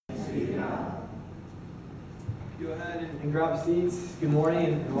Go ahead and grab seats. Good morning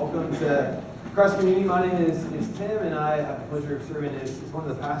and welcome to Christ Community. My name is Tim, and I have the pleasure of serving as one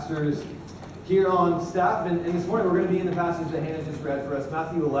of the pastors here on staff. And this morning we're going to be in the passage that Hannah just read for us,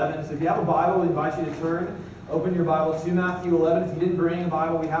 Matthew 11. So if you have a Bible, we invite you to open your Bible to Matthew 11. If you didn't bring a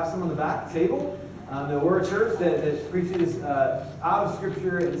Bible, we have some on the back table. We're a church that preaches out of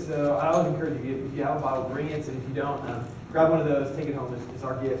Scripture, and so I always encourage you, if you have a Bible, bring it, and if you don't, grab one of those, take it home. It's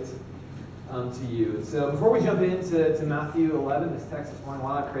our gift to you. And so before we jump into Matthew 11, this text this morning,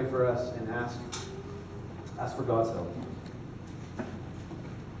 why not pray for us and ask for God's help.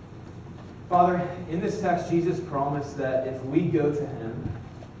 Father, in this text, Jesus promised that if we go to Him,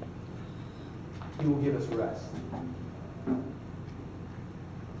 He will give us rest.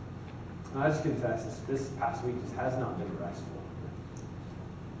 And I just confess, this past week just has not been restful.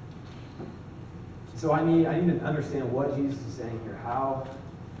 So I need to understand what Jesus is saying here, how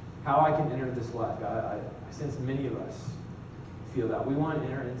I can enter this life. I sense many of us feel that. We want to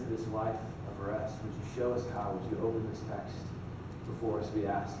enter into this life of rest. Would you show us how? Would you open this text before us? We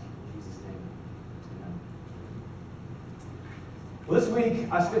ask in Jesus' name. Amen. Well, this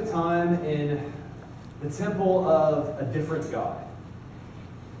week I spent time in the temple of a different God.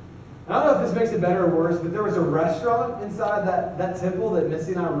 I don't know if this makes it better or worse, but there was a restaurant inside that temple that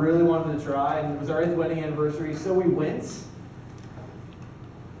Missy and I really wanted to try, and it was our 8th wedding anniversary, so we went.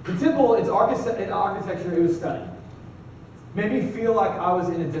 The temple, its architecture, it was stunning. Made me feel like I was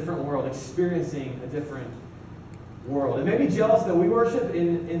in a different world, experiencing a different world. It made me jealous that we worship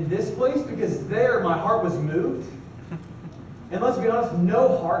in this place, because there my heart was moved. And let's be honest,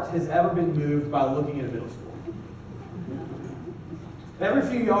 no heart has ever been moved by looking at a middle school. Every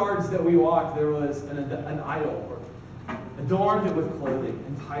few yards that we walked, there was an idol adorned with clothing,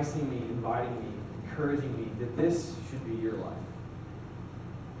 enticing me, inviting me, encouraging me that this should be your life.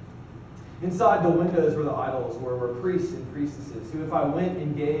 Inside the windows where the idols were priests and priestesses who, if I went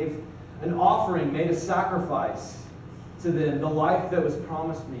and gave an offering, made a sacrifice to them, the life that was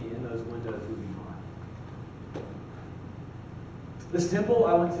promised me in those windows would be mine. This temple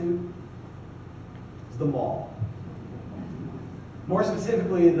I went to is the mall. More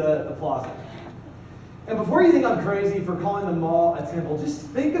specifically, the plaza. And before you think I'm crazy for calling the mall a temple, just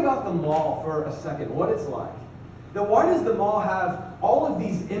think about the mall for a second, what it's like. Now, why does the mall have all of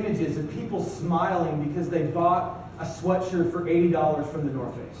these images of people smiling because they bought a sweatshirt for $80 from the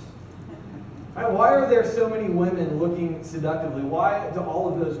North Face? Right? Why are there so many women looking seductively? Why do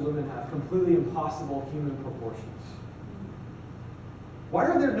all of those women have completely impossible human proportions? Why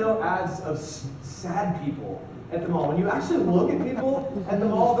are there no ads of sad people at the mall? When you actually look at people at the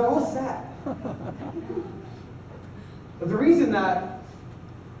mall, they're all sad. But the reason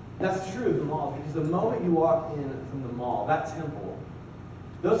that's true of the mall is because the moment you walk in from the mall, that temple,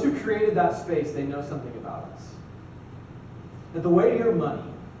 those who created that space, they know something about us. That the way to your money,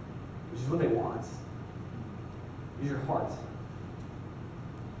 which is what they want, is your heart.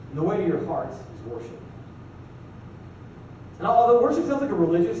 And the way to your heart is worship. And although worship sounds like a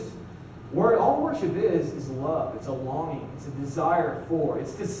religious word, all worship is love. It's a longing. It's a desire for.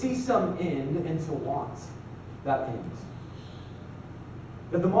 It's to see some end and to want that end.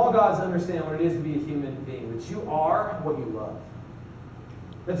 That the mall gods understand what it is to be a human being. That you are what you love.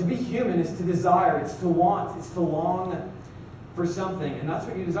 That to be human is to desire. It's to want. It's to long for something. And that's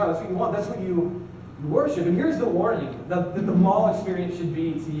what you desire. That's what you want. That's what you worship. And here's the warning that the mall experience should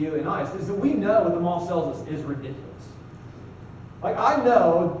be to you and I. Is that we know what the mall sells us is ridiculous. Like, I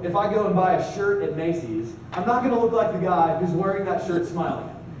know if I go and buy a shirt at Macy's, I'm not going to look like the guy who's wearing that shirt smiling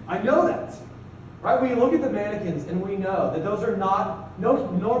at me. I know that. Right? We look at the mannequins and we know that those are not,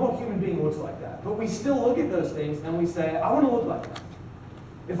 no normal human being looks like that. But we still look at those things and we say, I want to look like that.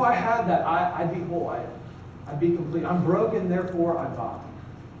 If I had that, I'd be whole. I'd be complete. I'm broken, therefore I buy.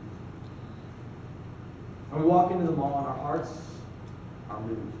 And we walk into the mall and our hearts are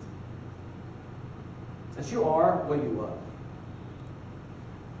moved. That you are what you love.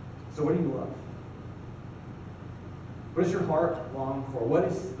 So what do you love? What does your heart long for? What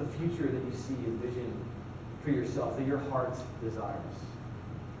is the future that you see, envision for yourself, that your heart desires?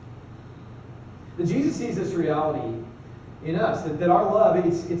 That Jesus sees this reality in us, that our love,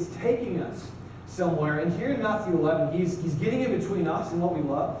 it's taking us somewhere. And here in Matthew 11, he's getting in between us and what we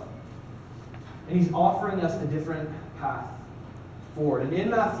love. And he's offering us a different path forward. And in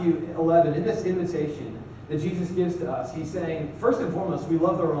Matthew 11, in this invitation that Jesus gives to us, he's saying, first and foremost, we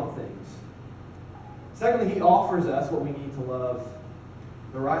love the wrong things. Secondly, he offers us what we need to love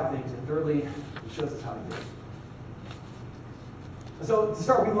the right things. And thirdly, he shows us how to do it. So to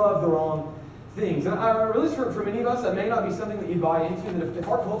start, we love the wrong things. And I realize for many of us, that may not be something that you buy into, that if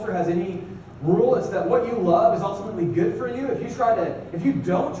our culture has any rule, it's that what you love is ultimately good for you. If you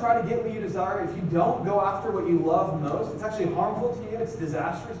don't try to get what you desire, if you don't go after what you love most, it's actually harmful to you, it's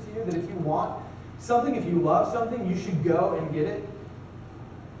disastrous to you, that if you want something, if you love something, you should go and get it.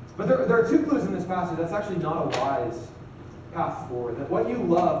 But there are two clues in this passage. That's actually not a wise path forward. That what you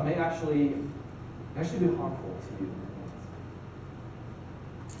love may actually be harmful to you.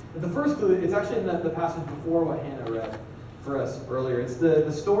 But the first clue, it's actually in the passage before what Hannah read for us earlier. It's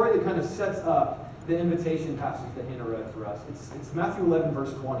the story that kind of sets up the invitation passage that Hannah read for us. It's Matthew 11,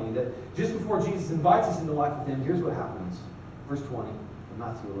 verse 20, that just before Jesus invites us into life with him, here's what happens. Verse 20 of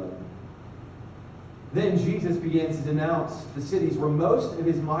Matthew 11. Then Jesus began to denounce the cities where most of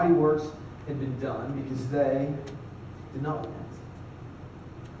his mighty works had been done because they did not repent.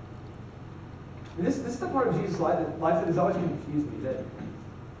 And this is the part of Jesus' life that has always confused me. That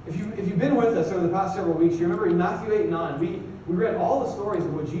if you've been with us over the past several weeks, you remember in Matthew 8 and 9, we read all the stories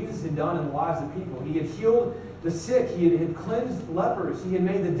of what Jesus had done in the lives of people. He had healed the sick. He had cleansed lepers. He had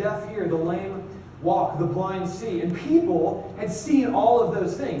made the deaf hear, the lame walk, the blind see. And people had seen all of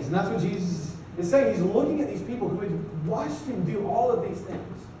those things. And that's what Jesus is saying. He's looking at these people who had watched him do all of these things.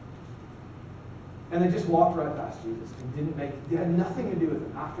 And they just walked right past Jesus and they had nothing to do with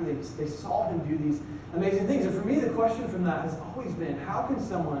him after they saw him do these amazing things. And for me, the question from that has always been, how can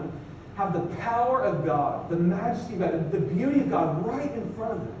someone have the power of God, the majesty of God, the beauty of God right in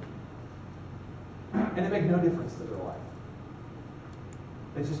front of them, and it make no difference to their life?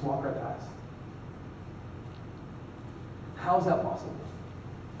 They just walk right past. How is that possible?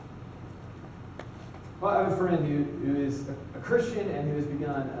 Well, I have a friend who is a Christian and who has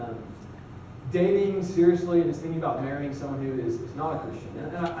begun dating seriously and is thinking about marrying someone who is not a Christian.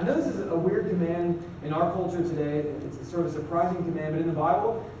 And I know this is a weird command in our culture today. It's sort of a surprising command, but in the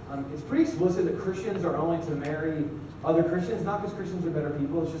Bible, it's pretty explicit that Christians are only to marry other Christians, not because Christians are better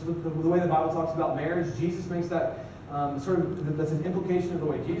people. It's just the way the Bible talks about marriage. Jesus makes that that's an implication of the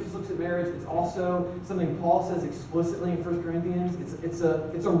way Jesus looks at marriage. It's also something Paul says explicitly in 1 Corinthians. It's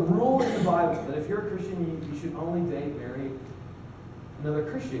a rule in the Bible that if you're a Christian, you should only date, marry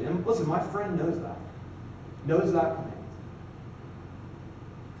another Christian. And listen, my friend knows that command.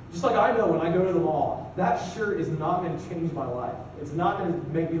 Just like I know when I go to the mall, that shirt is not going to change my life. It's not going to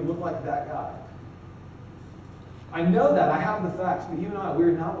make me look like that guy. I know that. I have the facts. But you and I,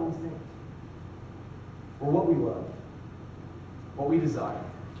 we're not what we think. Or what we love. What we desire.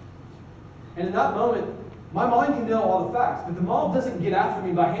 And in that moment, my mind can know all the facts. But the mall doesn't get after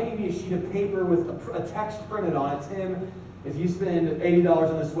me by handing me a sheet of paper with a text printed on it. Tim, if you spend $80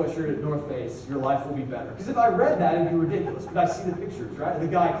 on this sweatshirt at North Face, your life will be better. Because if I read that, it'd be ridiculous. But I see the pictures, right? The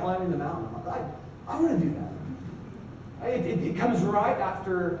guy climbing the mountain. I'm like, I want to do that. It comes right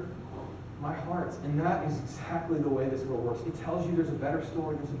after my heart. And that is exactly the way this world works. It tells you there's a better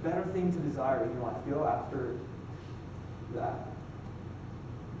story, there's a better thing to desire in your life. Go after that.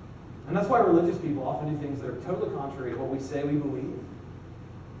 And that's why religious people often do things that are totally contrary to what we say we believe.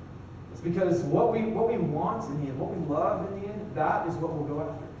 It's because what we want in the end, what we love in the end, that is what we'll go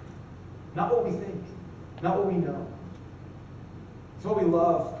after. Not what we think, not what we know. It's what we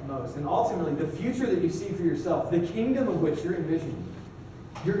love most. And ultimately, the future that you see for yourself, the kingdom of which you're envisioning,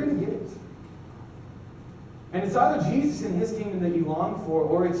 you're going to get it. And it's either Jesus and his kingdom that you long for,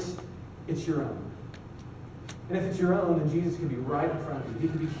 or it's your own. And if it's your own, then Jesus can be right in front of you. He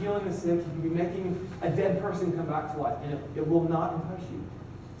can be healing the sick. He can be making a dead person come back to life. And it will not impress you.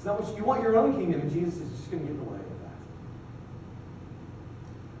 It's not what you want, your own kingdom, and Jesus is just going to get in the way of that.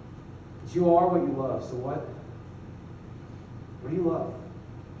 But you are what you love. So what do you love?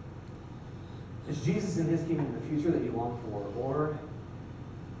 Is Jesus and his kingdom the future that you long for, or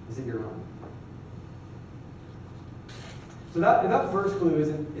is it your own? So that first clue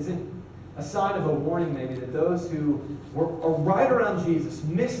isn't a sign of a warning, maybe, that those who are right around Jesus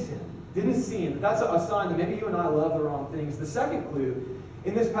missed him, didn't see him. That's a sign that maybe you and I love the wrong things. The second clue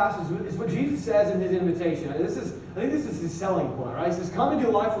in this passage is what Jesus says in his invitation. I think this is his selling point, right? He says, come and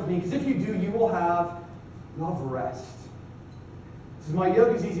do life with me, because if you do, you will have rest. He says, my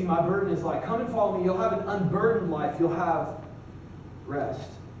yoke is easy, my burden is light. Come and follow me. You'll have an unburdened life. You'll have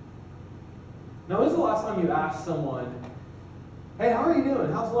rest. Now, when's the last time you asked someone, hey, how are you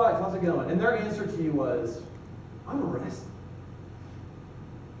doing? How's life? How's it going? And their answer to you was, I'm rested.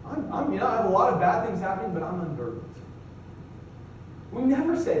 I have a lot of bad things happening, but I'm unburdened. We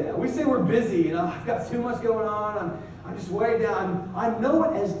never say that. We say we're busy, I've got too much going on, I'm just way down. No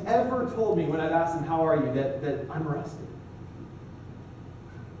one has ever told me when I've asked them, how are you, that I'm rested.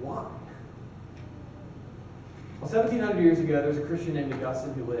 Why? Well, 1,700 years ago, there was a Christian named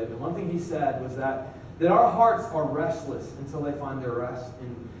Augustine who lived, and one thing he said was that our hearts are restless until they find their rest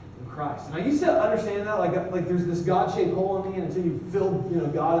in Christ. And I used to understand that, like there's this God-shaped hole in me, and until you fill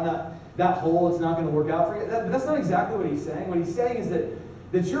God in that hole, it's not going to work out for you. But that's not exactly what he's saying. What he's saying is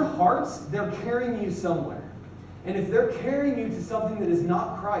that your hearts, they're carrying you somewhere. And if they're carrying you to something that is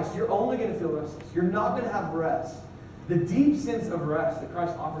not Christ, you're only going to feel restless. You're not going to have rest. The deep sense of rest that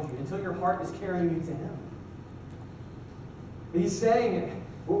Christ offers you until your heart is carrying you to Him. He's saying,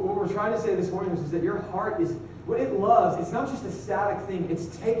 what we're trying to say this morning is that your heart is, what it loves, it's not just a static thing.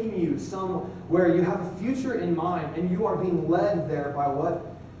 It's taking you somewhere. You have a future in mind, and you are being led there by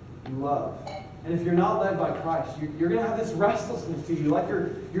what you love. And if you're not led by Christ, you're going to have this restlessness to you, like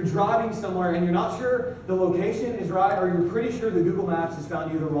you're driving somewhere and you're not sure the location is right, or you're pretty sure the Google Maps has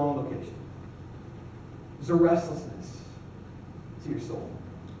found you the wrong location. There's a restlessness to your soul.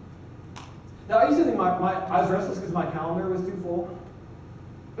 Now, I used to think I was restless because my calendar was too full.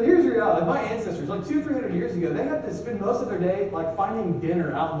 But here's the reality. My ancestors, like 200-300 years ago, they had to spend most of their day like finding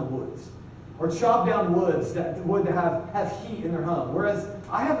dinner out in the woods, or chop down wood to have heat in their home. Whereas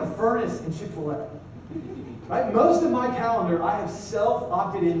I have a furnace in Chick-fil-A. Right? Most of my calendar I have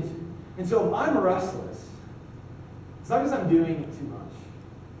self-opted into. And so if I'm restless, it's not because I'm doing it too much.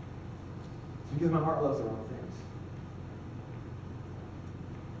 It's because my heart loves the wrong things.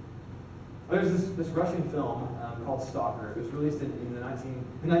 There's this Russian film called Stalker. It was released in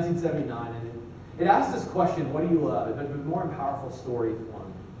 1979, and it asked this question, what do you love? But a more powerful story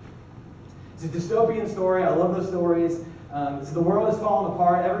one. It's a dystopian story. I love those stories. So the world is falling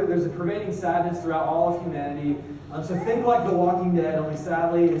apart. There's a pervading sadness throughout all of humanity. So think like The Walking Dead, only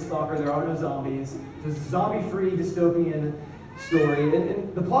sadly in Stalker there are no zombies. It's a zombie-free dystopian story.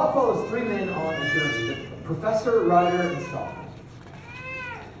 And the plot follows three men on a journey, the professor, writer, and stalker.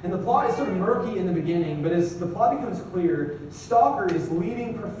 And the plot is sort of murky in the beginning, but as the plot becomes clear, Stalker is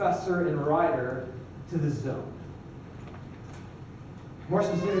leading professor and writer to the zone. More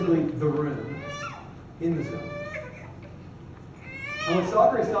specifically, the room in the zone. And what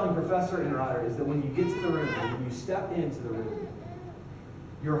Stalker is telling professor and writer is that when you get to the room, when you step into the room,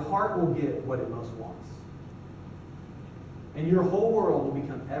 your heart will get what it most wants. And your whole world will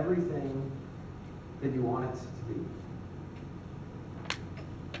become everything that you want it to be.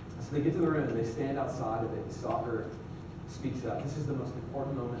 So they get to the room and they stand outside of it, and Stalker speaks up. This is the most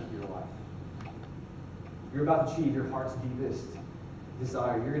important moment of your life. You're about to achieve your heart's deepest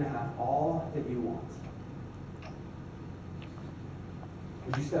desire. You're going to have all that you want.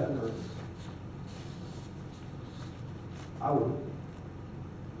 Would you step in the room? I would.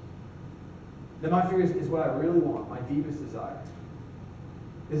 Then my fear is what I really want, my deepest desire,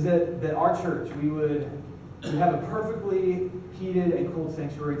 is that our church, we'd have a perfectly heated and cooled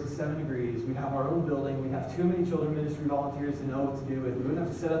sanctuary to 7 degrees. We'd have our own building. We'd have too many children ministry volunteers to know what to do with. We wouldn't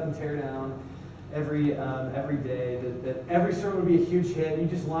have to set up and tear down every day. That every sermon would be a huge hit. And you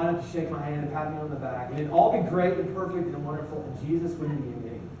just line up to shake my hand and pat me on the back. And it'd all be great and perfect and wonderful, and Jesus wouldn't be in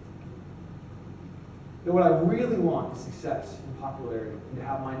any of it. That what I really want is success and popularity, and to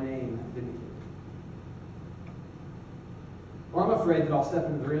have my name vindicated. Or I'm afraid that I'll step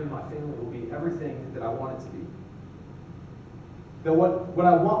into the room and my family will be everything that I want it to be. That what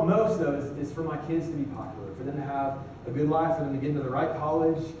I want most, though, is for my kids to be popular, for them to have a good life, for them to get into the right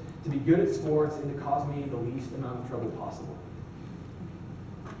college, to be good at sports, and to cause me the least amount of trouble possible.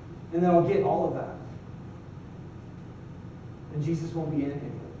 And then I'll get all of that. And Jesus won't be in any of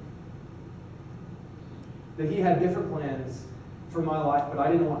it. That He had different plans for my life, but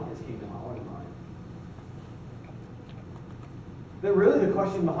I didn't want His kingdom, I wanted mine. That really the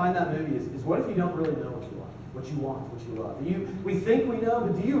question behind that movie is what if you don't really know what you like, what you want, what you love? We think we know,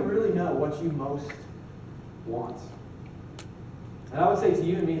 but do you really know what you most want? And I would say to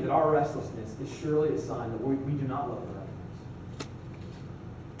you and me that our restlessness is surely a sign that we do not love the right things.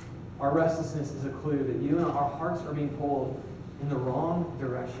 Our restlessness is a clue that you and our hearts are being pulled in the wrong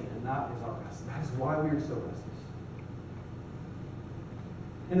direction, and that is our rest. That is why we are so restless.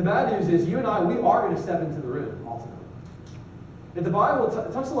 And the bad news is you and I, we are going to step into the room ultimately. And the Bible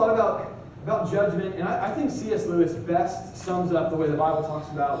talks a lot about judgment, and I think C.S. Lewis best sums up the way the Bible talks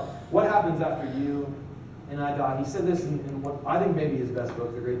about what happens after you and I die. He said this in what I think maybe his best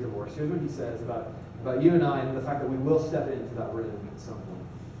book, The Great Divorce. Here's what he says about you and I and the fact that we will step into that room at some point.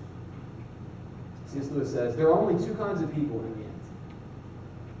 C.S. Lewis says, there are only two kinds of people in the end.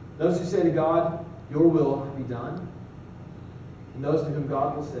 Those who say to God, your will be done, and those to whom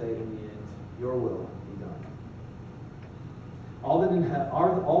God will say in the end, your will be done. All that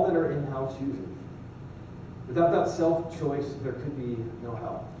are in hell choose it. Without that self-choice, there could be no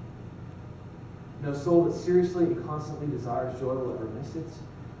hell. No soul that seriously and constantly desires joy will ever miss it.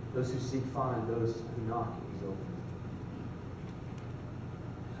 Those who seek find, those who knock it is open.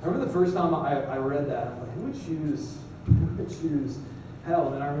 I remember the first time I read that, I was like, who would choose hell?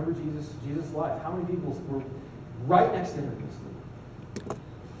 And then I remember Jesus' life. How many people were right next to him in this thing?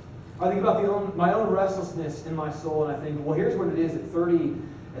 I think about my own restlessness in my soul, and I think, well, here's what it is at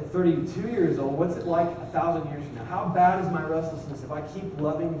 32 years old. What's it like 1,000 years from now? How bad is my restlessness if I keep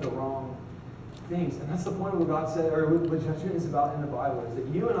loving the wrong things? And that's the point of what God said, or what judgment is about in the Bible, is that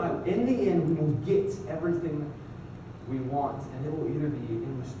you and I, in the end, we will get everything we want, and it will either be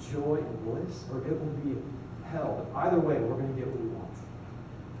endless joy and bliss, or it will be hell. But either way, we're going to get what we want.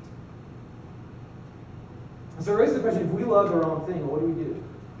 And so it raises the question, if we love the wrong thing, what do we do?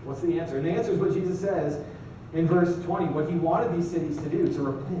 What's the answer? And the answer is what Jesus says in verse 20, what he wanted these cities to do, to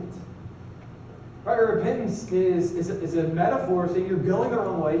repent. Right? Repentance is a metaphor saying you're going the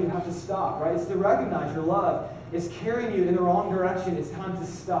wrong way, you have to stop. Right? It's to recognize your love is carrying you in the wrong direction. It's time to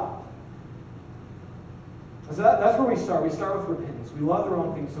stop. So that's where we start. We start with repentance. We love the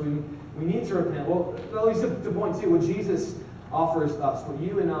wrong thing, so we need to repent. Well, at least to point two, what Jesus offers us, what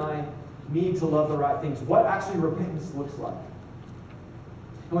you and I need to love the right things, what actually repentance looks like.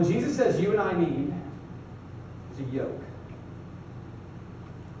 And what Jesus says you and I need is a yoke.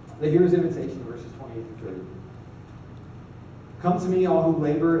 Here's invitation, verses 28 through 30. Come to me, all who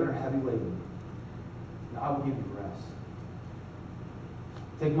labor and are heavy laden, and I will give you rest.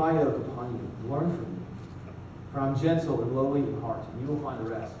 Take my yoke upon you and learn from me. For I am gentle and lowly in heart, and you will find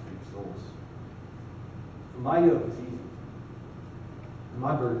rest for your souls. For my yoke is easy, and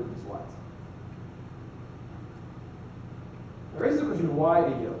my burden is light. It raises the question, why a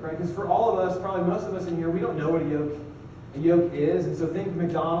yoke, right? Because for all of us, probably most of us in here, we don't know what a yoke is. And so think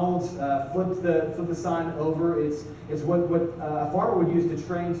McDonald's, flip the sign over. It's what a farmer would use to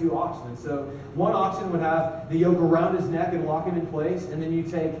train two oxen. So one oxen would have the yoke around his neck and lock him in place, and then you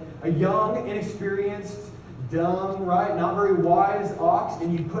take a young, inexperienced, dumb, right, not very wise ox,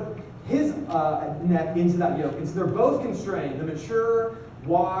 and you put his neck into that yoke. And so they're both constrained, the mature,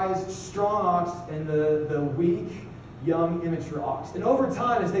 wise, strong ox and the weak, young, immature ox. And over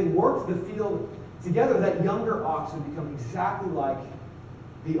time, as they worked the field together, that younger ox would become exactly like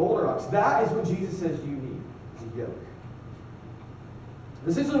the older ox. That is what Jesus says you need, is a yoke.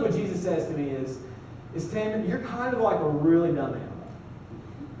 Essentially what Jesus says to me is Tim, you're kind of like a really dumb animal.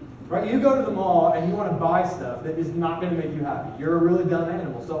 Right? You go to the mall and you want to buy stuff that is not going to make you happy. You're a really dumb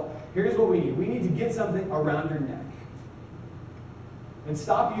animal. So here's what we need. We need to get something around your neck and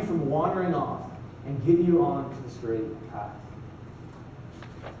stop you from wandering off and get you onto the straight path.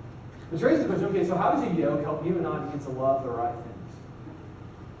 Which raises the question, okay, so how does a yoke help you and I begin to love the right things?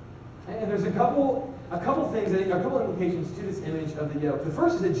 And there's a couple things, I think, a couple implications to this image of the yoke. The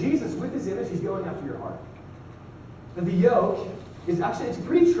first is that Jesus, with this image, he's going after your heart. That the yoke is actually, it's a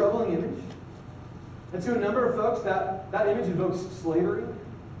pretty troubling image. And to a number of folks, that image evokes slavery.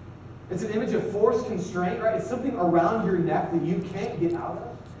 It's an image of forced constraint, right? It's something around your neck that you can't get out of.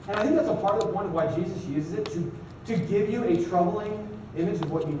 And I think that's a part of the point of why Jesus uses it, to give you a troubling image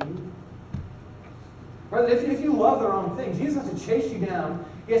of what you need. Right? If you love the wrong thing, Jesus has to chase you down.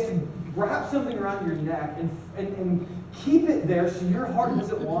 He has to wrap something around your neck and keep it there so your heart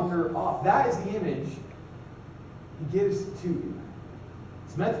doesn't wander off. That is the image he gives to you.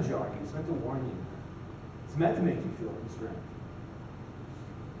 It's meant to jar you. It's meant to warn you. It's meant to make you feel constrained.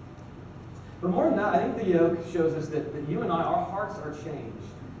 But more than that, I think the yoke shows us that you and I, our hearts are changed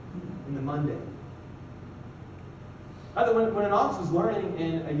in the mundane. When an ox was learning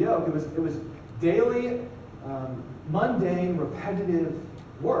in a yoke, it was daily, mundane, repetitive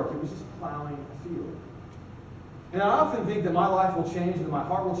work. It was just plowing a field. And I often think that my life will change, that my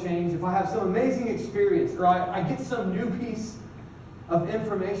heart will change if I have some amazing experience, or I get some new piece of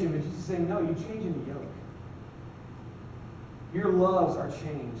information. But Jesus is saying, no, you change in the yoke. Your loves are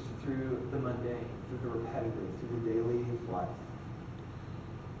changed through the mundane, through the repetitive, through the daily life.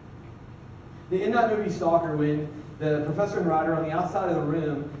 In that movie Stalker, when the professor and writer on the outside of the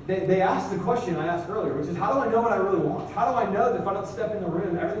room, they asked the question I asked earlier, which is, how do I know what I really want? How do I know that if I don't step in the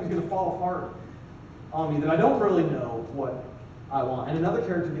room, everything's going to fall apart on me, that I don't really know what I want? And another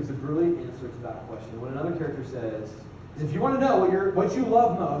character gives a brilliant answer to that question. What another character says is, if you want to know what you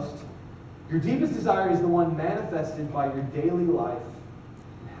love most, your deepest desire is the one manifested by your daily life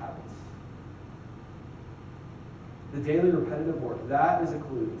and habits. The daily repetitive work, that is a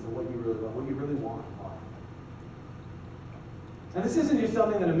clue to what you really love, what you really want in life. And this isn't just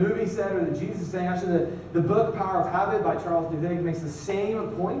something that a movie said or that Jesus is saying. Actually, the book Power of Habit by Charles Duhigg makes the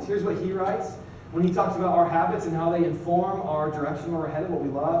same point. Here's what he writes when he talks about our habits and how they inform our direction where we're headed, what we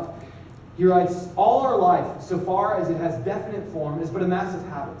love. He writes, all our life, so far as it has definite form, is but a mass of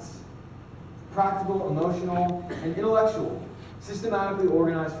habits, practical, emotional, and intellectual, systematically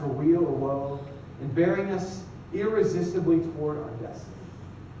organized for weal or woe, and bearing us irresistibly toward our destiny,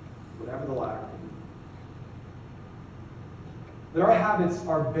 whatever the latter may be. That our habits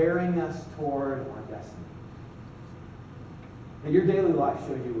are bearing us toward our destiny. That your daily life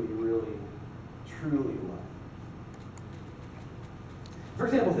shows you what you really, truly love. For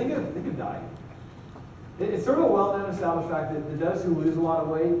example, think of dieting. It's sort of a well-known established fact that those who lose a lot of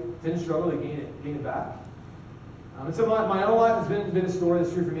weight tend to struggle to gain it back. And so my own life has been a story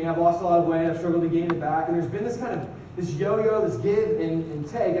that's true for me. I've lost a lot of weight. I've struggled to gain it back. And there's been this yo-yo, this give and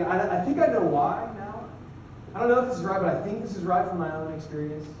take. And I think I know why now. I don't know if this is right, but I think this is right from my own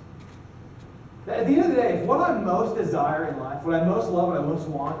experience. At the end of the day, if what I most desire in life, what I most love, what I most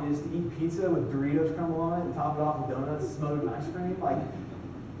want is to eat pizza with Doritos crumble on it and top it off with donuts, smothered in ice cream,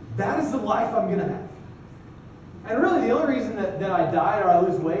 that is the life I'm going to have. And really, the only reason that I diet or I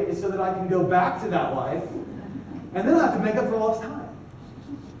lose weight is so that I can go back to that life, and then I have to make up for lost time.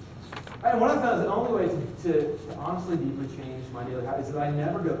 And what I found is the only way to honestly deeply change my daily habits is that I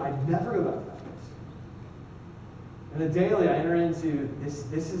never go back to that place. And the daily I enter into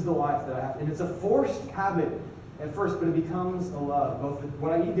this is the life that I have. And it's a forced habit at first, but it becomes a love, both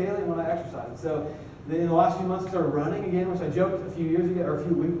what I eat daily and what I exercise. And so in the last few months, I started running again, which I joked a few years ago, or a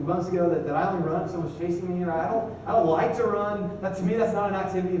few months ago, that I only run if someone's chasing me, or I don't like to run. To me, that's not an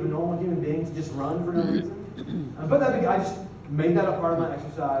activity of a normal human being to just run for no reason. But I just made that a part of my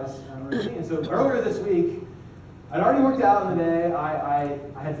exercise routine. And so earlier this week, I'd already worked out in the day. I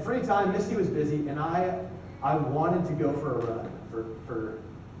had free time. Misty was busy, and I wanted to go for a run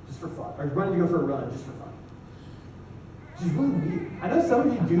just for fun. Or wanted to go for a run just for fun. She's really weird. I know some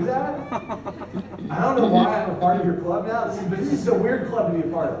of you do that. I don't know why I'm a part of your club now. This is a weird club to be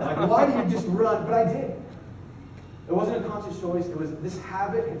a part of. Why do you just run? But I did. It wasn't a conscious choice. It was this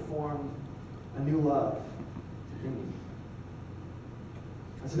habit had formed a new love in me.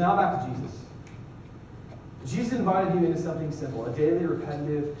 And so now back to Jesus. Jesus invited you into something simple, a daily,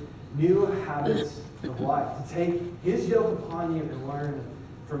 repetitive, new habits of life, to take his yoke upon you and learn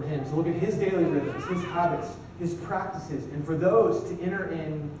from him, to look at his daily rhythms, his habits, his practices, and for those to enter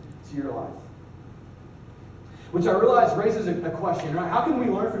into your life. Which I realize raises a question, right? How can we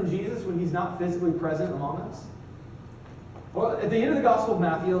learn from Jesus when he's not physically present among us? Well, at the end of the Gospel of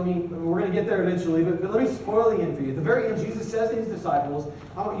Matthew, we're going to get there eventually, but let me spoil the end for you. At the very end, Jesus says to his disciples,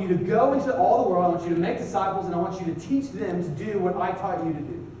 I want you to go into all the world, I want you to make disciples, and I want you to teach them to do what I taught you to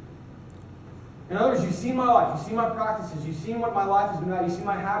do. In other words, you've seen my life, you've seen my practices, you've seen what my life has been about, you've seen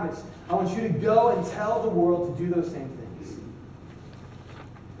my habits. I want you to go and tell the world to do those same things.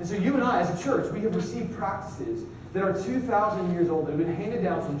 And so you and I, as a church, we have received practices that are 2,000 years old, that have been handed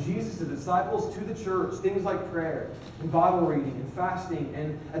down from Jesus to the disciples to the church. Things like prayer and Bible reading and fasting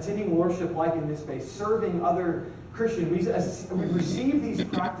and attending worship like in this space, serving other Christians. We've received these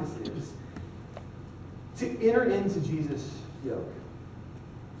practices to enter into Jesus' yoke.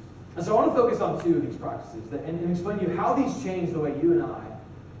 And so I want to focus on two of these practices and explain to you how these change the way you and I,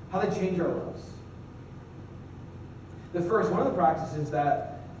 how they change our lives. The first, one of the practices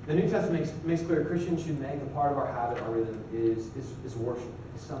that the New Testament makes clear Christians should make a part of our habit, our rhythm, is worship.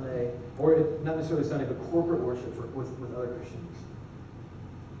 Sunday, or not necessarily Sunday, but corporate worship with other Christians.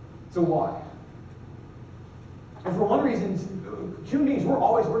 So why? And for one reason, human beings, we're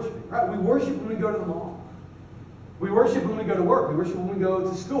always worshiping, right? We worship when we go to the mall. We worship when we go to work. We worship when we go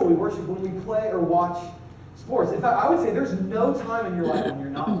to school. We worship when we play or watch sports. In fact, I would say there's no time in your life when you're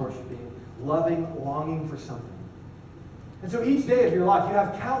not worshiping, loving, longing for something. And so each day of your life, you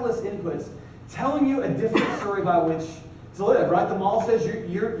have countless inputs telling you a different story by which to live, right? The mall says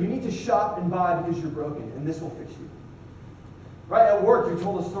you need to shop and buy because you're broken, and this will fix you. Right? At work, you're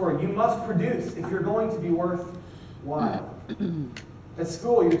told a story. You must produce if you're going to be worthwhile. At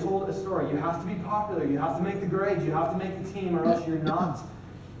school, you're told a story. You have to be popular. You have to make the grades. You have to make the team, or else you're not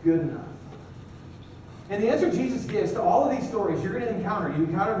good enough. And the answer Jesus gives to all of these stories you're going to encounter, you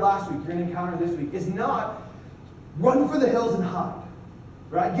encountered last week, you're going to encounter this week, is not run for the hills and hide.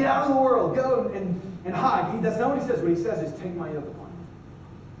 Right? Get out of the world. Go and hide. That's not what he says. What he says is take my yoke upon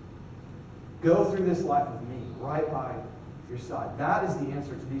you. Go through this life with me, right by your side. That is the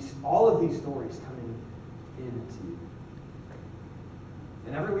answer to all of these stories coming into you.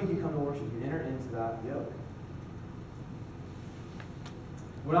 And every week you come to worship, you enter into that yoke.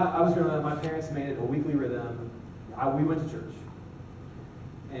 When I was growing up, my parents made it a weekly rhythm. We went to church.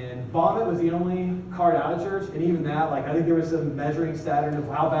 And vomit was the only card out of church, and even that, like, I think there was some measuring standard of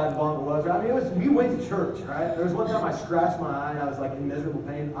how bad vomit was. Right? I mean, we went to church, right? There was one time I scratched my eye and I was like in miserable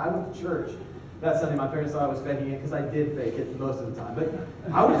pain. I went to church that Sunday. My parents thought I was faking it because I did fake it most of the time. But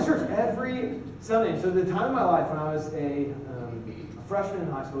I went to church every Sunday. So the time of my life when I was a freshman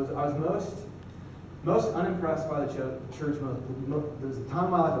in high school, I was most unimpressed by the church. There was a time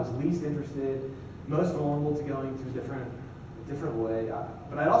in my life I was least interested, most vulnerable to going to a different way.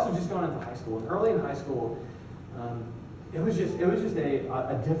 But I'd also just gone into high school, and early in high school, it was just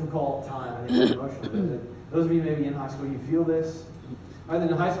a difficult time, I think, emotionally. Those of you maybe in high school, you feel this. Right, in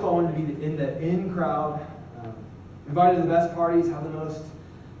high school, I wanted to be in the in crowd, invited to the best parties, have the most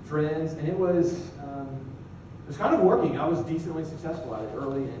friends, and it was kind of working. I was decently successful at it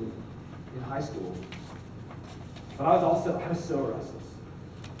early in high school. But I was so restless.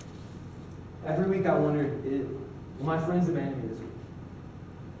 Every week I wondered, will my friends abandon me this week?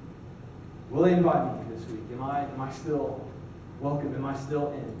 Will they invite me this week? Am I still welcome? Am I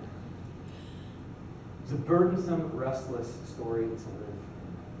still in? It's a burdensome, restless story to live in.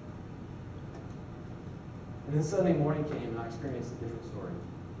 And then Sunday morning came and I experienced a different story.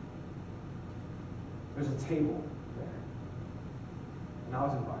 There's a table there. And I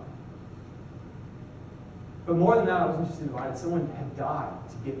was invited. But more than that, I wasn't just invited. Someone had died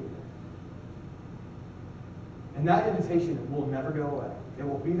to get me there. And that invitation will never go away. It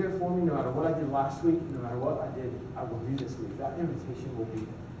will be there for me no matter what I did last week, no matter what I will do this week. That invitation will be there.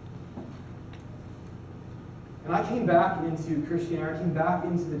 And I came back into Christianity, I came back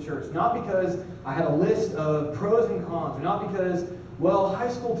into the church, not because I had a list of pros and cons, or not because, well, high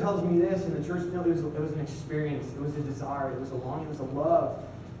school tells me this, and the church, no, it was an experience, it was a desire, it was a longing, it was a love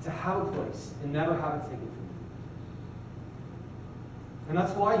to have a place and never have it taken from you. And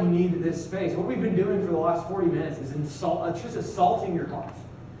that's why you need this space. What we've been doing for the last 40 minutes is just assaulting your heart.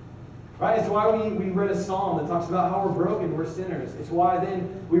 Right? It's why we read a psalm that talks about how we're broken, we're sinners. It's why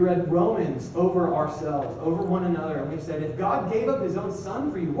then we read Romans over ourselves, over one another, and we said, if God gave up his own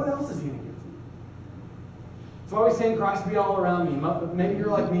son for you, what else is he going to give to you? That's why we say Christ be all around me. Maybe you're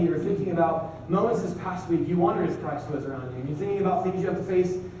like me, you're thinking about moments this past week, you wonder if Christ was around you. And you're thinking about things you have to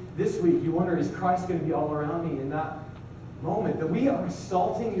face this week, you wonder, is Christ going to be all around me in that moment? That we are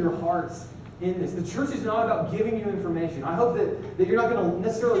assaulting your hearts in this. The church is not about giving you information. I hope that you're not going to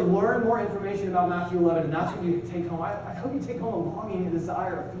necessarily learn more information about Matthew 11, and that's what you take home. I hope you take home a longing, a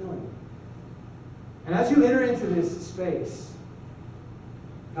desire, a feeling. And as you enter into this space,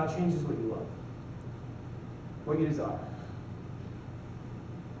 God changes what you love, what you desire.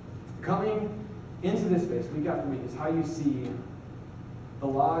 Coming into this space week after week is how you see the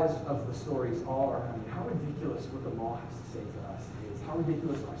lies of the stories all around you. How ridiculous what the law has to say to us is. How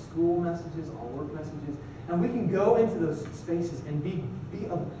ridiculous our school messages, our work messages. And we can go into those spaces and be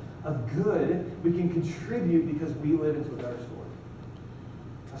of good. We can contribute because we live into a better story.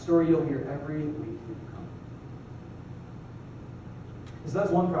 A story you'll hear every week that you come. So that's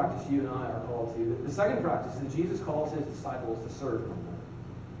one practice you and I are called to. The second practice is that Jesus calls his disciples to serve one another.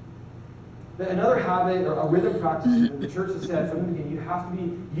 Another habit or a rhythm practice that the church has said from the beginning, you have to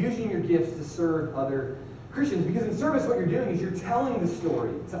be using your gifts to serve other Christians. Because in service, what you're doing is you're telling the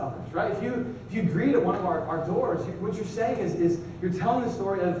story to others, right? If you greet at one of our doors, what you're saying is you're telling the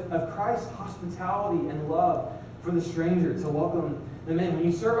story of Christ's hospitality and love for the stranger, to welcome them in. When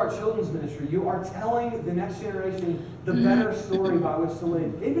you serve our children's ministry, you are telling the next generation the better story by which to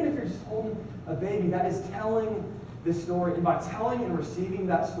live. Even if you're just holding a baby, that is telling this story, and by telling and receiving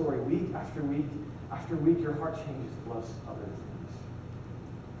that story week after week after week, your heart changes to love other things.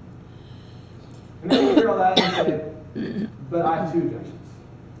 And then you hear all that and say, but I have two objections.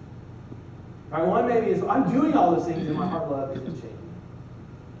 All right, one maybe is, I'm doing all those things and my heart love isn't changing.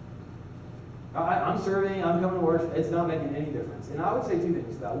 I'm serving, I'm coming to worship, it's not making any difference. And I would say two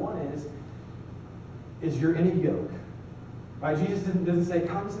things to that. One is you're in a yoke. Right? Jesus doesn't say,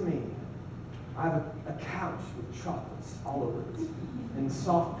 come to me. I have a couch with chocolates all over it and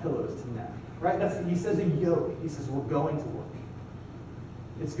soft pillows to nap. Right? He says a yoke. He says we're going to work.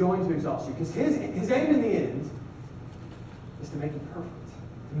 It's going to exhaust you. Because his aim in the end is to make you perfect,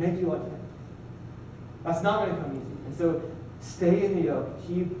 to make you like him. That's not going to come easy. And so stay in the yoke.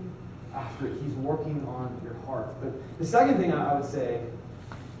 Keep after it. He's working on your heart. But the second thing I would say,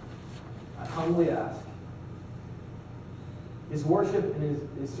 I humbly ask, his worship and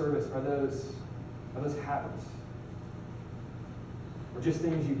his service are those habits, or just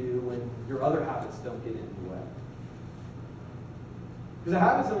things you do when your other habits don't get in the way. Because a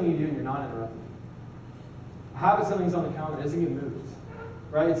habit's something you do and you're not interrupted. A habit's something that's on the calendar, it doesn't get moved.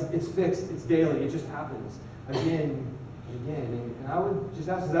 Right? It's fixed, it's daily, it just happens again and again. And I would just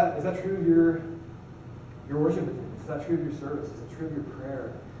ask, is that true of your worship attendance? Is that true of your service? Is it true of your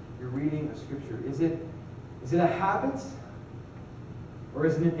prayer, your reading of Scripture? Is it a habit, or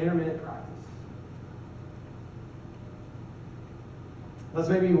is it an intermittent practice? That's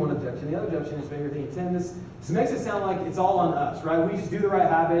maybe one objection. The other objection is maybe you're thinking, Tim, this makes it sound like it's all on us, right? We just do the right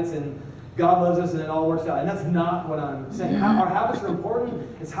habits and God loves us and it all works out. And that's not what I'm saying. Our habits are important.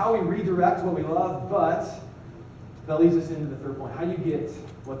 It's how we redirect what we love, but that leads us into the third point. How you get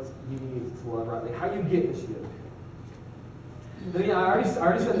what you need to love rightly. How you get this yoke. But yeah, I already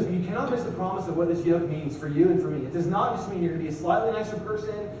said this, but you cannot miss the promise of what this yoke means for you and for me. It does not just mean you're going to be a slightly nicer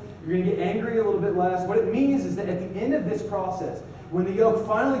person, you're going to get angry a little bit less. What it means is that at the end of this process, when the yoke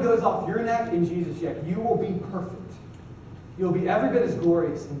finally goes off your neck in Jesus' yoke, you will be perfect. You'll be every bit as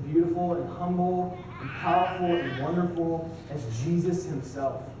glorious and beautiful and humble and powerful and wonderful as Jesus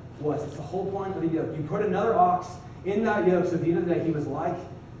himself was. It's the whole point of the yoke. You put another ox in that yoke, so at the end of the day, he was like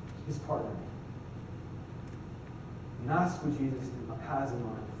his partner. And that's what Jesus has in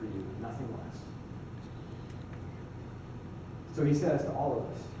mind for you, nothing less. So he says to all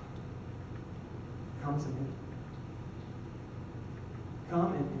of us, come to me.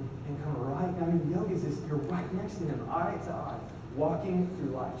 Come and come right. I mean, the yoke is this, you're right next to him, eye to eye, walking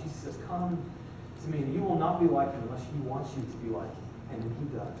through life. Jesus says, come to me. And you will not be like him unless he wants you to be like him. And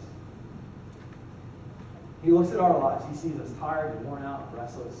he does. He looks at our lives. He sees us tired and worn out,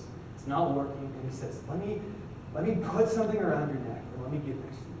 restless. It's not working. And he says, let me put something around your neck and let me get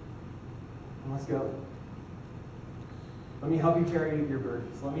next to you. And let's go. Let me help you carry your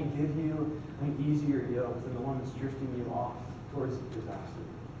burdens. Let me ease your yoke than the one that's drifting you off towards disaster.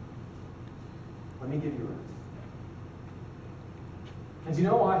 Let me give you rest. And do you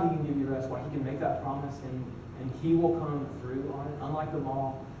know why he can give you rest? Why he can make that promise and he will come through on it? Unlike the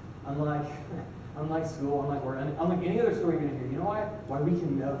mall, unlike school, unlike any other story you're going to hear. You know why we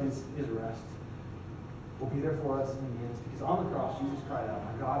can know his rest will be there for us in the end? Because on the cross, Jesus cried out,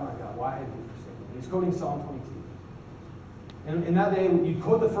 my God, why have you forsaken me? He's quoting Psalm 22. And in that day, you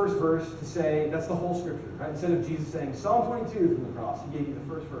quote the first verse to say, that's the whole scripture, right? Instead of Jesus saying, Psalm 22 from the cross, he gave you the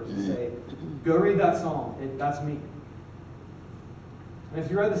first verse to say, go read that psalm. That's me. And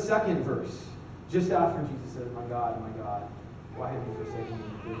if you read the second verse, just after Jesus said, my God, why have you forsaken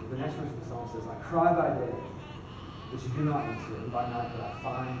me? The next verse of the psalm says, I cry by day, but you do not answer, and by night, but I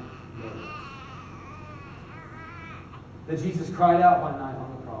find no rest. That Jesus cried out by night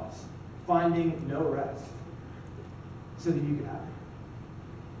on the cross, finding no rest, so that you could have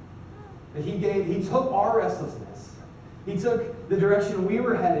it. That he took our restlessness. He took the direction we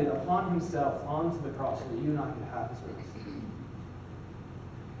were headed upon himself onto the cross so that you and I could have his rest.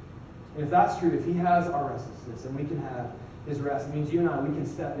 And if that's true, if he has our restlessness and we can have his rest, it means you and I, we can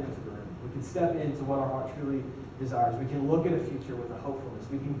step into the room. We can step into what our heart truly desires. We can look at a future with a hopefulness.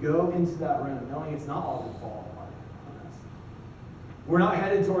 We can go into that room knowing it's not all going to fall apart on us. We're not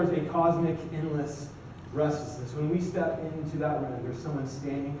headed towards a cosmic, endless restlessness. When we step into that room, there's someone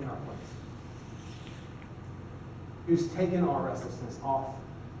standing in our place who's taken our restlessness off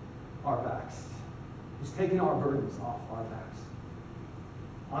our backs, who's taken our burdens off our backs,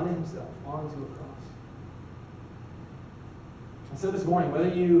 onto himself, onto a cross. And so this morning, whether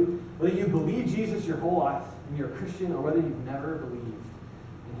you believe Jesus your whole life and you're a Christian, or whether you've never believed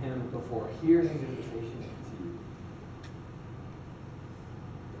in him before, here's his invitation to you.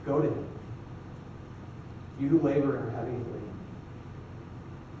 Go to him. You who labor and are heavy laden,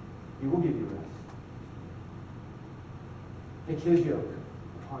 he will give you rest. Take his yoke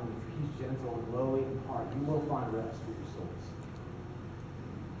upon you, for he's gentle and lowly in heart. You will find rest for your souls.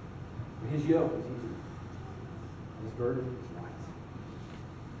 For his yoke is easy, and his burden is light.